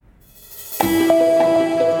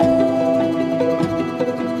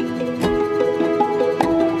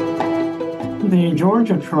The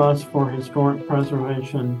Georgia Trust for Historic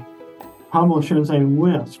Preservation publishes a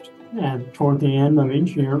list toward the end of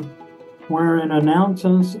each year where it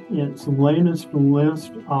announces its latest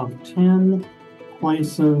list of 10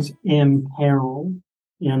 places in peril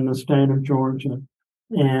in the state of Georgia.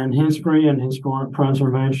 And history and historic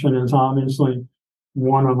preservation is obviously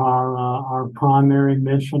one of our primary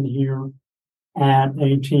mission here at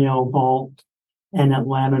ATLVault and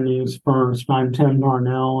Atlanta News First. I'm Tim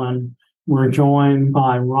Darnell, and we're joined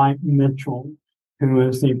by Wright Mitchell, who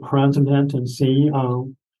is the president and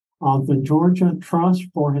CEO of the Georgia Trust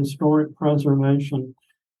for Historic Preservation.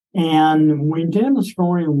 And we did a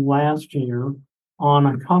story last year on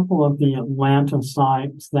a couple of the Atlanta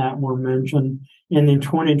sites that were mentioned in the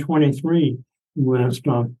 2023 list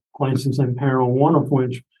of places in peril, one of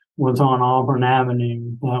which was on Auburn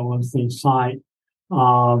Avenue. That was the site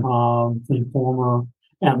of the former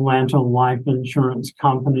Atlanta Life Insurance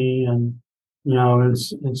Company, and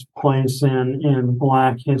its place in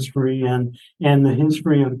Black history and the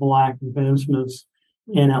history of Black business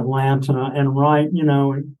in Atlanta. And right,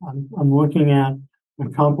 I'm looking at a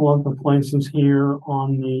couple of the places here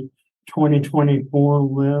on the 2024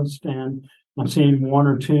 list, and I've seen one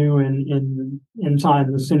or two in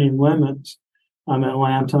inside the city limits of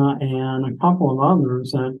Atlanta, and a couple of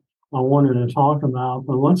others that I wanted to talk about.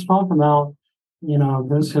 But let's talk about,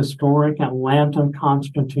 this historic Atlanta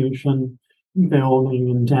Constitution building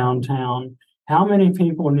in downtown. How many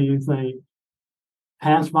people do you think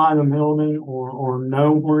pass by the building or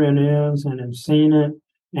know where it is and have seen it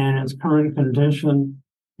and its current condition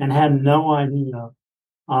and had no idea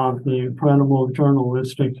of the incredible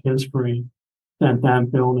journalistic history that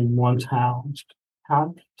building once housed?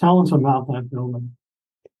 Tell us about that building.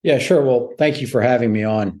 Yeah, sure. Well, thank you for having me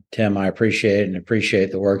on, Tim. I appreciate it and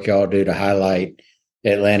appreciate the work y'all do to highlight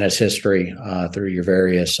Atlanta's history through your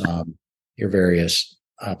various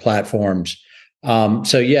platforms.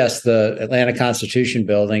 So yes, the Atlanta Constitution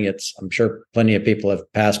building, I'm sure plenty of people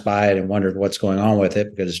have passed by it and wondered what's going on with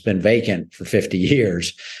it because it's been vacant for 50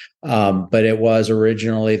 years. But it was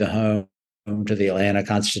originally the home to the Atlanta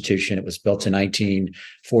Constitution. It was built in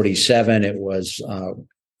 1947. It was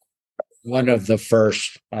one of the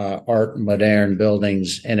first art moderne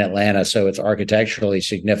buildings in Atlanta. So it's architecturally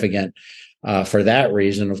significant for that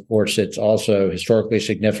reason. Of course, it's also historically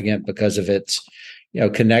significant because of its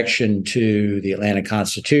connection to the Atlanta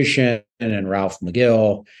Constitution and Ralph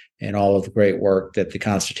McGill and all of the great work that the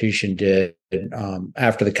Constitution did.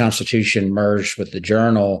 After the Constitution merged with the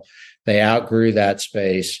Journal, they outgrew that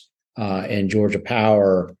space, and Georgia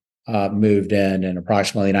Power moved in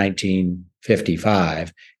approximately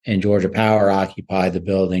 1955, and Georgia Power occupied the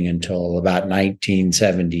building until about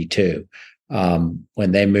 1972,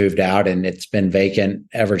 when they moved out, and it's been vacant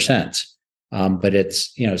ever since. But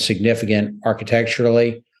it's significant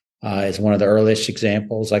architecturally. It's one of the earliest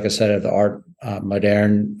examples, like I said, of the art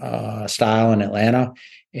moderne style in Atlanta,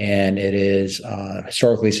 and it is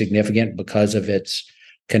historically significant because of its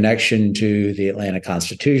connection to the Atlanta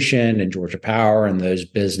Constitution and Georgia Power and those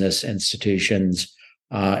business institutions.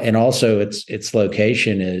 And also its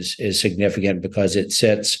location is significant because it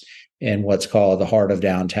sits in what's called the heart of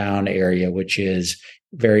downtown area, which is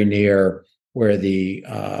very near where the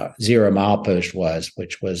 0 milepost was,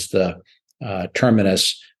 which was the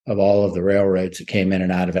terminus of all of the railroads that came in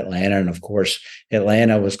and out of Atlanta. And of course,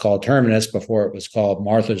 Atlanta was called Terminus before it was called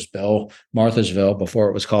Marthasville before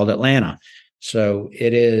it was called Atlanta. So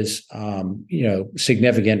it is,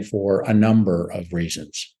 significant for a number of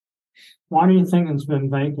reasons. Why do you think it's been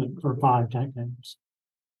vacant for 5 decades?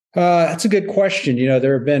 That's a good question.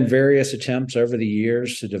 There have been various attempts over the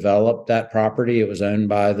years to develop that property. It was owned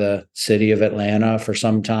by the city of Atlanta for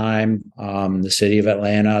some time. The city of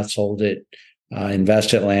Atlanta sold it,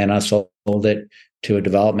 Invest Atlanta sold it to a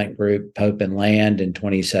development group, Pope and Land, in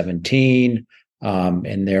 2017.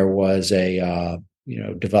 And there was a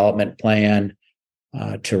development plan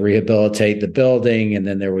to rehabilitate the building, and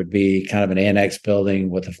then there would be kind of an annex building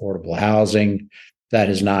with affordable housing. That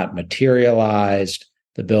has not materialized.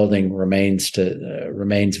 The building remains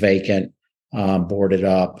vacant, boarded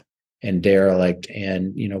up, and derelict.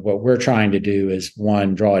 And what we're trying to do is,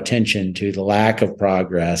 one, draw attention to the lack of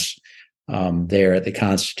progress there at the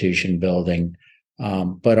Constitution building,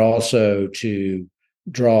 but also to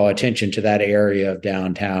draw attention to that area of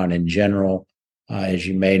downtown in general. As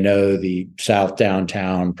you may know, the South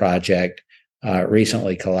Downtown project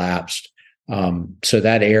recently collapsed. So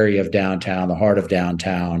that area of downtown, the heart of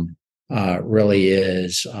downtown, really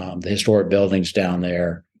is the historic buildings down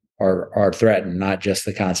there are threatened, not just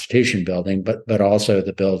the Constitution building, but also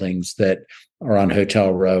the buildings that are on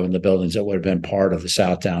Hotel Row and the buildings that would have been part of the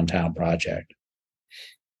South Downtown project.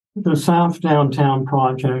 The South Downtown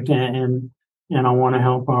project, and I want to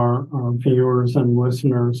help our viewers and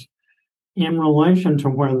listeners in relation to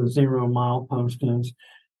where the 0 mile post is.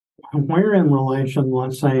 Where in relation,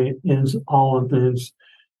 let's say, is all of this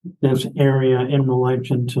area in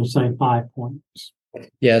relation to, say, 5 Points?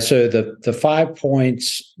 Yeah, so the 5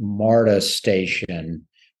 Points MARTA station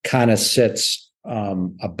kind of sits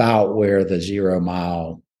about where the 0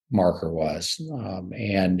 mile marker was.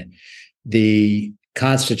 And the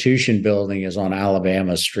Constitution building is on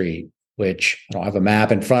Alabama Street, which I don't have a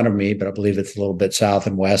map in front of me, but I believe it's a little bit south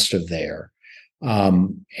and west of there.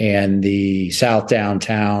 And the South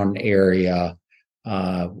Downtown area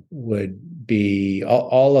would be,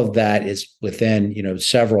 all of that is within,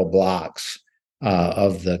 several blocks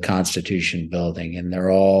of the Constitution building. And they're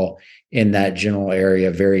all in that general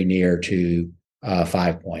area, very near to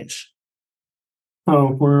 5 Points.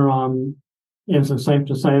 So is it safe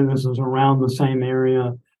to say this is around the same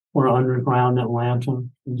area where underground Atlanta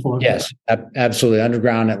is located? Yes, absolutely.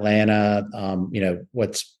 Underground Atlanta,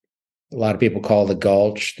 what's a lot of people call the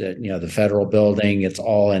Gulch, the federal building, it's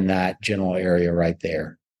all in that general area right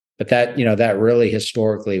there. But that really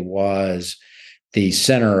historically was the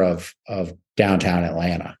center of downtown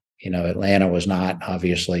Atlanta. Atlanta was not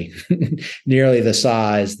obviously nearly the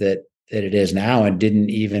size that it is now, and didn't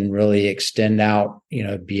even really extend out,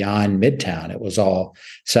 beyond Midtown. It was all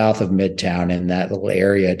south of Midtown in that little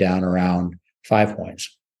area down around 5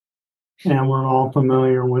 Points. And we're all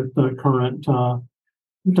familiar with the current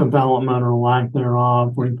development or lack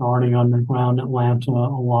thereof regarding underground Atlanta.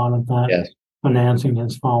 A lot of that financing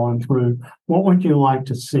has fallen through. What would you like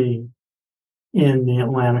to see in the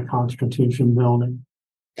Atlanta Constitution building?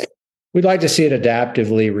 We'd like to see it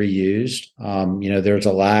adaptively reused. There's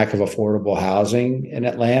a lack of affordable housing in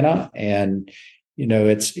Atlanta, and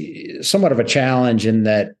it's somewhat of a challenge in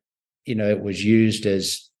that it was used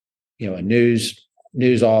as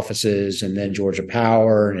news offices, and then Georgia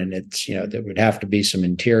Power, and it's there would have to be some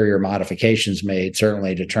interior modifications made,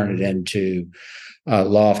 certainly, to turn it into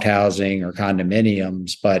loft housing or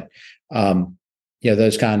condominiums, but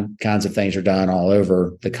those kinds of things are done all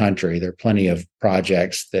over the country. There are plenty of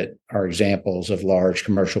projects that are examples of large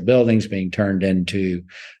commercial buildings being turned into,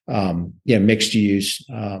 mixed use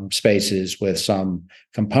spaces with some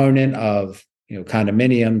component of,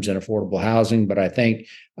 condominiums and affordable housing. But I think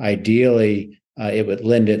ideally it would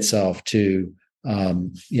lend itself to,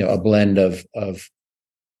 a blend of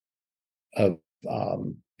condominium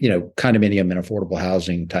and affordable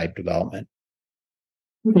housing type development.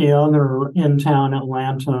 The other in-town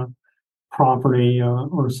Atlanta property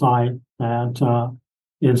or site that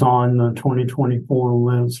is on the 2024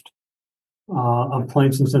 list of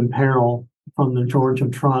places in peril from the Georgia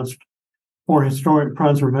Trust for Historic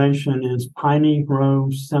Preservation is Piney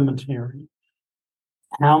Grove Cemetery.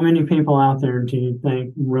 How many people out there do you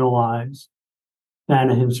think realize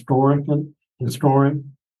that a historic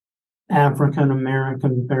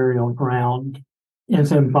African-American burial ground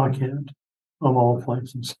is in Buckhead, of all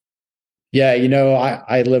places? Yeah,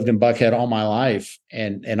 I lived in Buckhead all my life,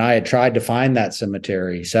 and I had tried to find that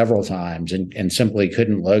cemetery several times and simply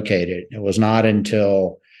couldn't locate it. It was not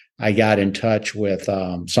until I got in touch with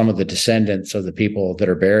some of the descendants of the people that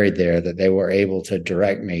are buried there that they were able to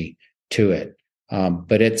direct me to it.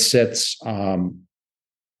 But it sits on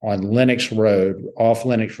Lenox Road, off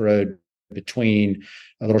Lenox Road, between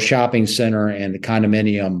a little shopping center and the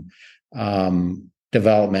condominium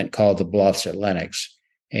development called the Bluffs at Lenox.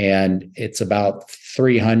 And it's about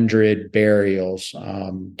 300 burials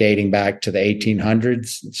dating back to the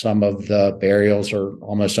 1800s. Some of the burials are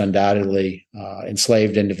almost undoubtedly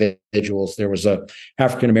enslaved individuals. There was a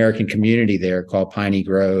African-American community there called Piney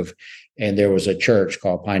Grove, and there was a church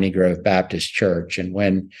called Piney Grove Baptist Church. And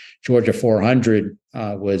when Georgia 400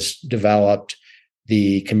 was developed,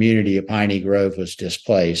 the community of Piney Grove was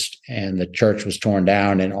displaced and the church was torn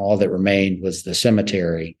down, and all that remained was the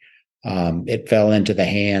cemetery. It fell into the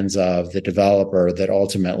hands of the developer that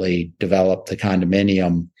ultimately developed the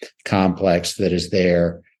condominium complex that is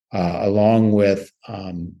there, along with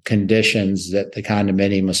conditions that the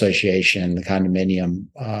condominium association, the condominium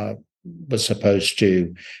was supposed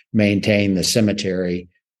to maintain the cemetery,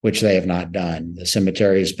 which they have not done. The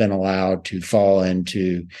cemetery has been allowed to fall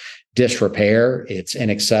into disrepair. It's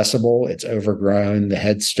inaccessible. It's overgrown. The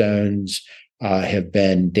headstones have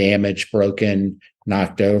been damaged, broken,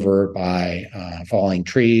 knocked over by falling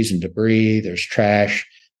trees and debris. There's trash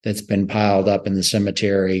that's been piled up in the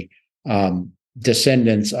cemetery.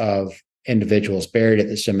 Descendants of individuals buried at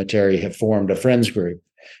the cemetery have formed a friends group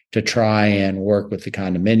to try and work with the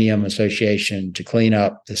condominium association to clean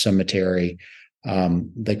up the cemetery.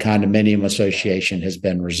 The condominium association has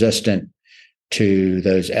been resistant to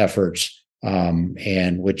those efforts,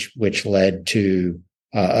 and which led to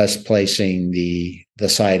us placing the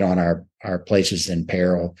site on our places in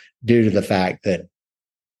peril due to the fact that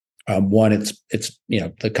one, it's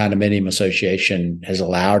the condominium association has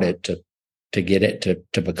allowed it to get it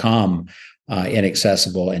to become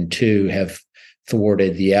inaccessible, and two, have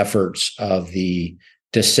thwarted the efforts of the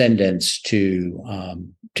descendants to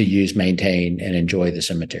use, maintain, and enjoy the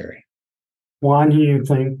cemetery. Why do you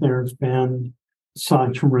think there's been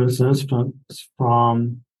such resistance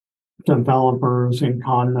from developers and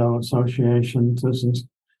condo associations? This is,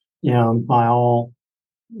 by all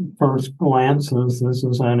first glances, this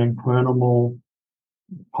is an incredible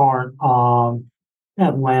part of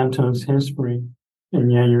Atlanta's history.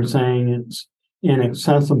 And yet you're saying it's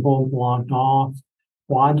inaccessible, blocked off.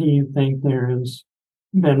 Why do you think there has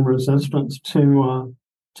been resistance to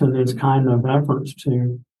these kind of efforts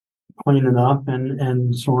to clean it up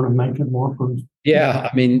and sort of make it more for? Yeah,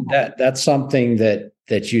 I mean that's something that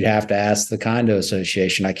you'd have to ask the condo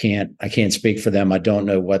association. I can't speak for them. I don't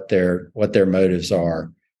know what their motives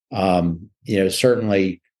are.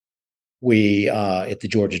 Certainly we at the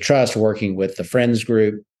Georgia Trust, working with the Friends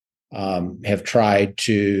Group, have tried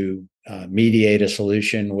to mediate a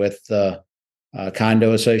solution with the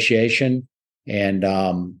condo association, and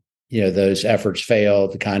those efforts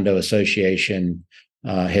failed. The condo association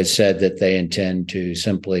has said that they intend to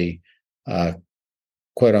simply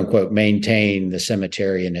quote unquote maintain the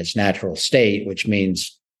cemetery in its natural state, which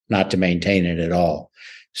means not to maintain it at all.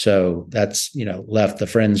 So that's left the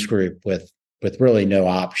Friends Group with really no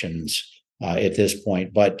options at this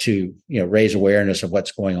point, but to raise awareness of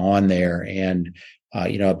what's going on there. And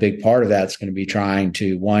a big part of that's going to be trying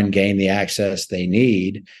to, one, gain the access they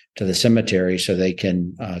need to the cemetery so they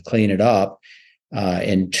can clean it up,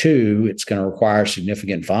 and two, it's going to require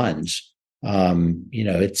significant funds.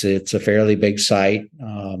 It's a fairly big site,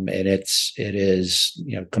 and it is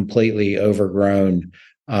completely overgrown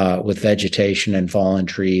with vegetation and fallen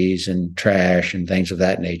trees and trash and things of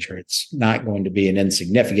that nature. It's not going to be an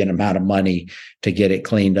insignificant amount of money to get it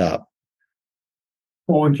cleaned up.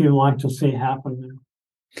 What would you like to see happen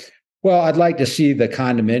there? Well, I'd like to see the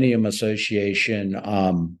condominium association,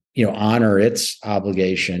 honor its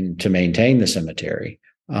obligation to maintain the cemetery,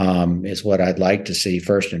 is what I'd like to see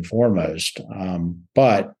first and foremost.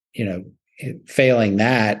 But failing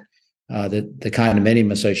that, the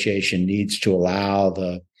condominium association needs to allow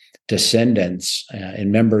the descendants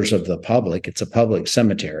and members of the public, it's a public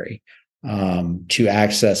cemetery, to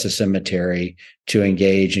access a cemetery to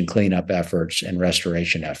engage in cleanup efforts and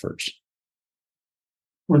restoration efforts.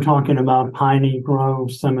 We're talking about Piney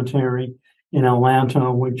Grove Cemetery in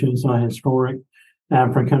Atlanta, which is a historic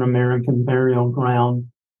African-American burial ground.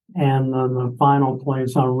 And the final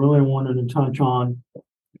place I really wanted to touch on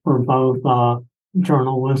for both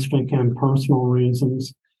journalistic and personal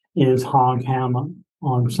reasons is Hog Hammock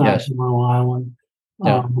on Sapelo Island.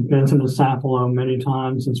 Yeah. I've been to Sapelo many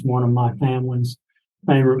times. It's one of my family's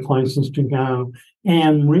favorite places to go.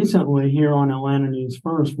 And recently here on Atlanta News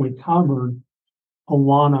First, we covered a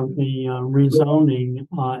lot of the rezoning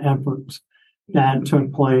efforts that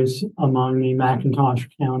took place among the McIntosh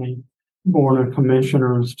County Board of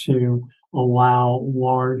Commissioners to allow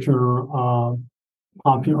larger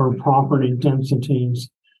popular property densities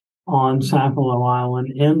on Sapelo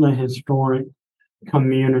Island in the historic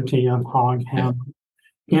community of Hog Hammock.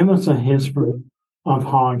 Give us a history of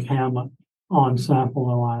Hog Hammock on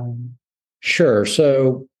Sapelo Island. Sure.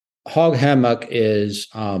 So Hog Hammock is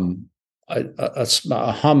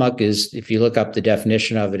a hummock is, if you look up the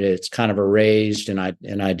definition of it, it's kind of a raised, and I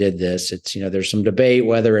did this. It's there's some debate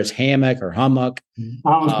whether it's hammock or hummock.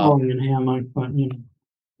 I was calling it hammock, but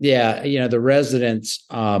Yeah, the residents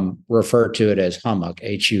refer to it as hummock,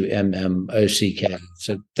 HUMMOCK.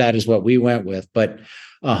 So that is what we went with. But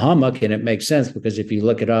a hummock, and it makes sense because if you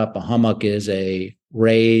look it up, a hummock is a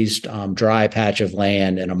raised dry patch of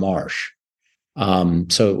land in a marsh.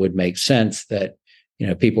 So it would make sense that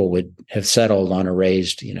people would have settled on a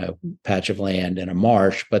raised patch of land in a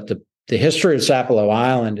marsh. But the history of Sapelo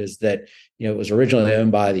Island is that it was originally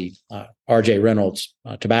owned by the R.J. Reynolds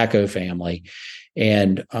tobacco family.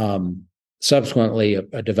 And subsequently,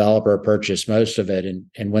 a developer purchased most of it.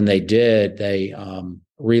 And when they did, they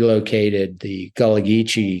relocated the Gullah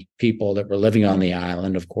Geechee people that were living on the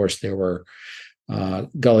island. Of course, there were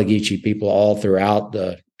Gullah Geechee people all throughout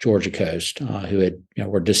the Georgia coast who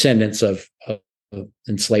were descendants of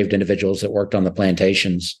enslaved individuals that worked on the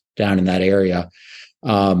plantations down in that area.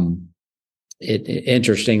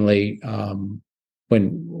 Interestingly,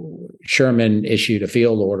 when Sherman issued a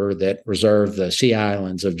field order that reserved the Sea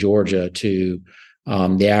Islands of Georgia to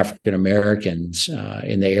the African Americans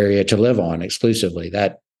in the area to live on exclusively,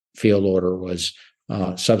 that field order was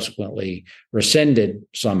subsequently rescinded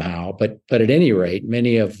somehow. But at any rate,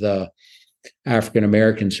 many of the African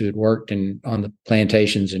Americans who had worked on the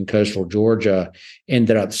plantations in coastal Georgia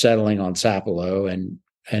ended up settling on Sapelo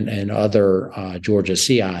and other Georgia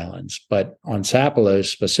Sea Islands. But on Sapelo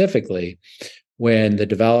specifically, when the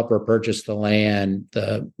developer purchased the land,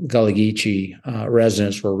 the Gullah Geechee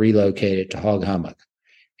residents were relocated to Hog Hummock.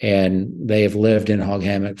 And they have lived in Hog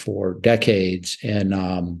Hummock for decades in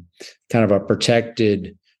kind of a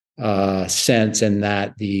protected sense, in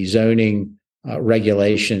that the zoning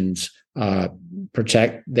regulations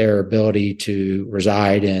protect their ability to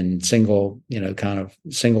reside in single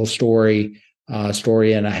story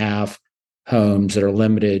and a half homes that are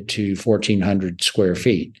limited to 1,400 square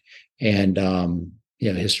feet. And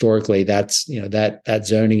historically, that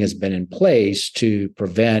zoning has been in place to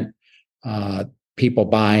prevent people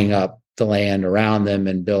buying up the land around them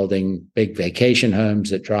and building big vacation homes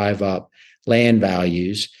that drive up land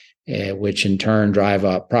values, which in turn drive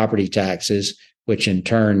up property taxes, which in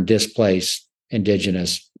turn displace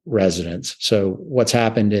indigenous residents. So what's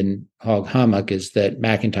happened in Hog Hummock is that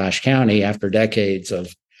McIntosh County, after decades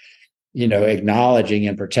of acknowledging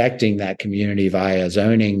and protecting that community via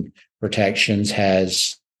zoning protections,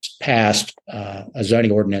 has passed a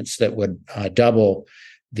zoning ordinance that would double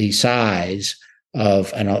the size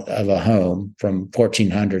of a home from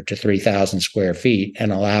 1,400 to 3,000 square feet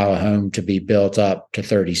and allow a home to be built up to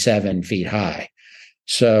 37 feet high.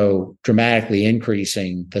 So dramatically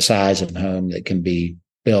increasing the size of home that can be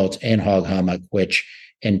built in Hog Hummock, which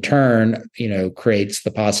in turn, creates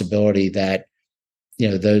the possibility that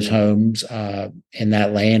those homes in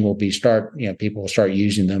that land will people will start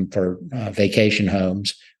using them for vacation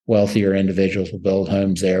homes. Wealthier individuals will build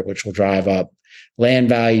homes there, which will drive up land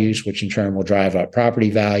values, which in turn will drive up property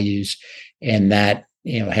values, and that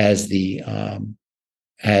has the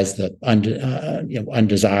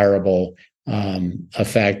undesirable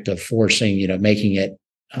effect of forcing, making it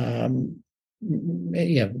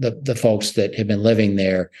the folks that have been living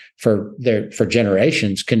there for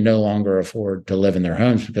generations can no longer afford to live in their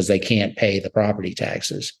homes because they can't pay the property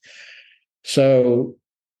taxes. So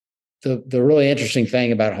the really interesting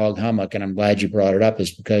thing about Hog Hummock, and I'm glad you brought it up, is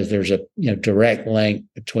because there's a direct link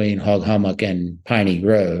between Hog Hummock and Piney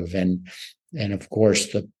Grove, and of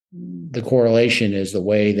course the correlation is the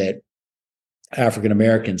way that African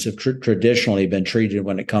Americans have traditionally been treated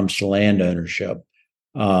when it comes to land ownership.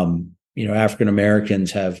 African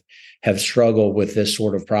Americans have struggled with this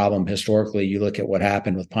sort of problem historically. You look at what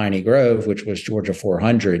happened with Piney Grove, which was Georgia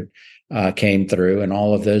 400 came through, and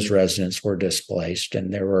all of those residents were displaced.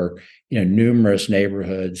 And there were numerous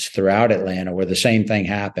neighborhoods throughout Atlanta where the same thing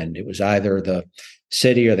happened. It was either the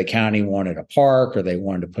city or the county wanted a park, or they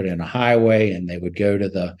wanted to put in a highway, and they would go to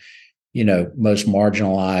the most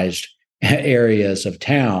marginalized areas of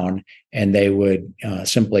town, and they would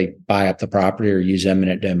simply buy up the property or use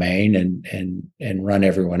eminent domain and run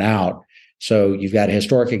everyone out. So you've got a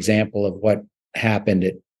historic example of what happened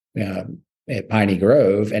at Piney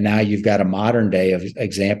Grove, and now you've got a modern day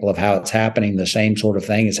example of how it's happening. The same sort of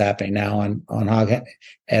thing is happening now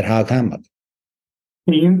at Hog Hummock.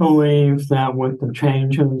 Do you believe that with the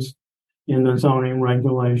changes in the zoning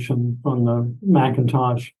regulation from the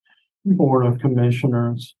McIntosh Board of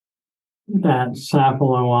Commissioners, that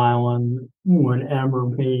Sapelo Island would ever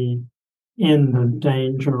be in the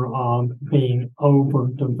danger of being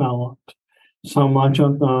overdeveloped? So much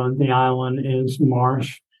of the island is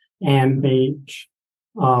marsh and beach.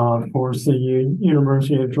 Of course, the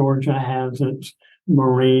University of Georgia has its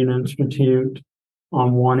Marine Institute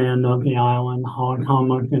on one end of the island. Hog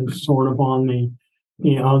Hummock is sort of on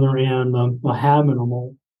the other end of the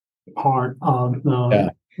habitable part of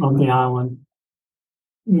the island.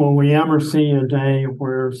 Will we ever see a day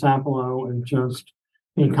where Sapelo just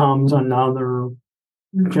becomes another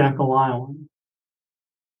Jekyll Island?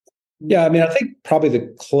 Yeah, I mean, I think probably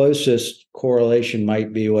the closest correlation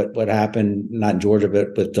might be what happened, not in Georgia,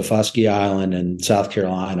 but with Tufusky Island in South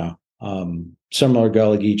Carolina. Similar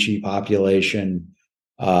Gullah Geechee population,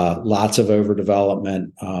 lots of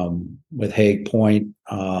overdevelopment with Hague Point,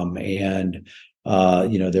 and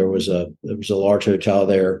there was a large hotel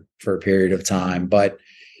there for a period of time. But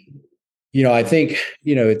I think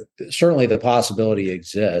certainly the possibility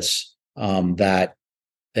exists that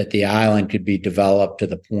the island could be developed to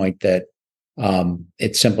the point that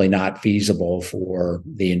it's simply not feasible for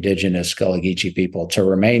the indigenous Gullah Geechee people to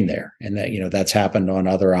remain there. And that, that's happened on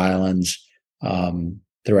other islands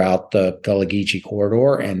throughout the Gullah Geechee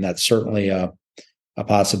corridor. And that's certainly a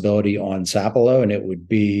possibility on Sapelo. And it would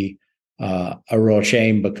be a real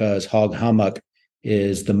shame because Hog Hummock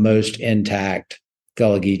is the most intact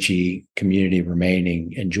Gullah Geechee community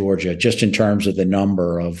remaining in Georgia, just in terms of the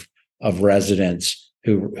number of residents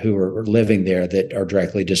who are living there that are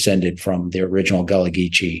directly descended from the original Gullah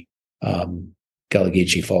Geechee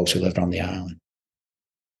folks who lived on the island.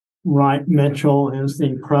 Wright Mitchell is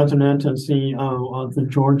the president and CEO of the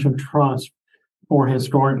Georgia Trust for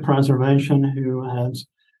Historic Preservation, who has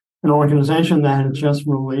an organization that has just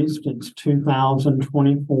released its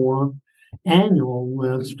 2024 annual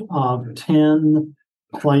list of 10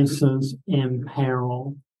 places in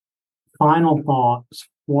peril. Final thoughts.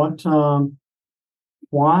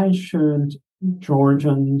 Why should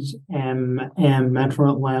Georgians and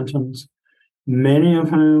Metro Atlantans, many of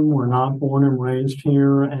whom were not born and raised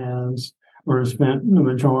here or spent the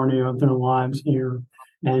majority of their lives here,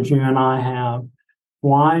 as you and I have,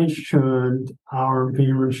 why should our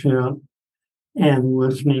viewership and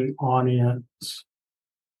listening audience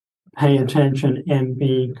pay attention and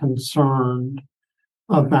be concerned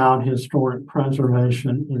about historic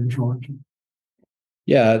preservation in Georgia?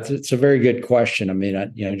 Yeah, it's a very good question. I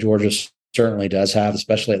mean, Georgia certainly does have,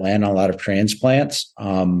 especially Atlanta, a lot of transplants.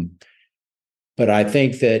 But I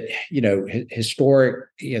think that, the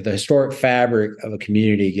historic fabric of a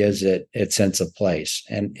community gives it its sense of place.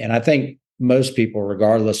 And I think most people,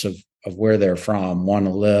 regardless of where they're from, want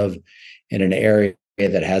to live in an area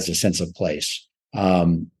that has a sense of place.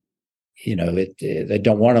 They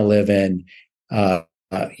don't want to live in,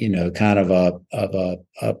 kind of a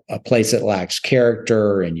place that lacks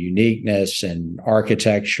character and uniqueness and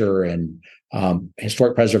architecture, and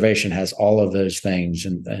historic preservation has all of those things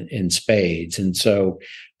in spades. And so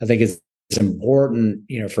I think it's important,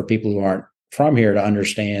 for people who aren't from here to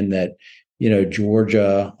understand that,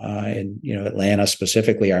 Georgia and, Atlanta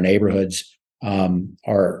specifically, our neighborhoods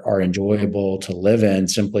are enjoyable to live in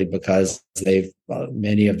simply because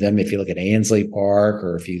many of them, if you look at Ansley Park,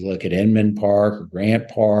 or if you look at Inman Park or Grant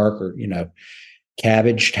Park, or,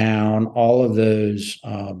 Cabbagetown, all of those,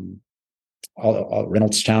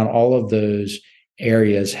 Reynoldstown, all of those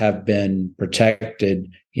areas have been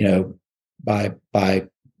protected, by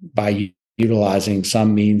utilizing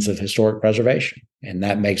some means of historic preservation. And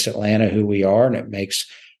that makes Atlanta who we are, and it makes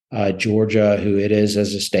Georgia who it is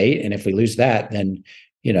as a state. And if we lose that, then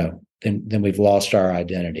we've lost our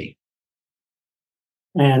identity.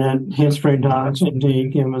 And history does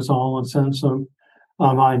indeed give us all a sense of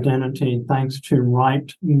identity, thanks to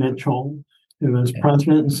Wright Mitchell, who is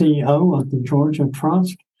president and CEO of the Georgia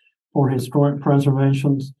Trust for Historic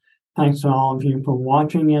Preservation. Thanks to all of you for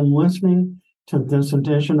watching and listening to this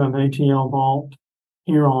edition of ATLVault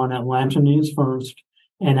here on Atlanta News First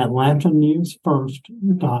and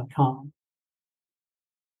AtlantaNewsFirst.com.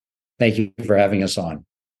 Thank you for having us on.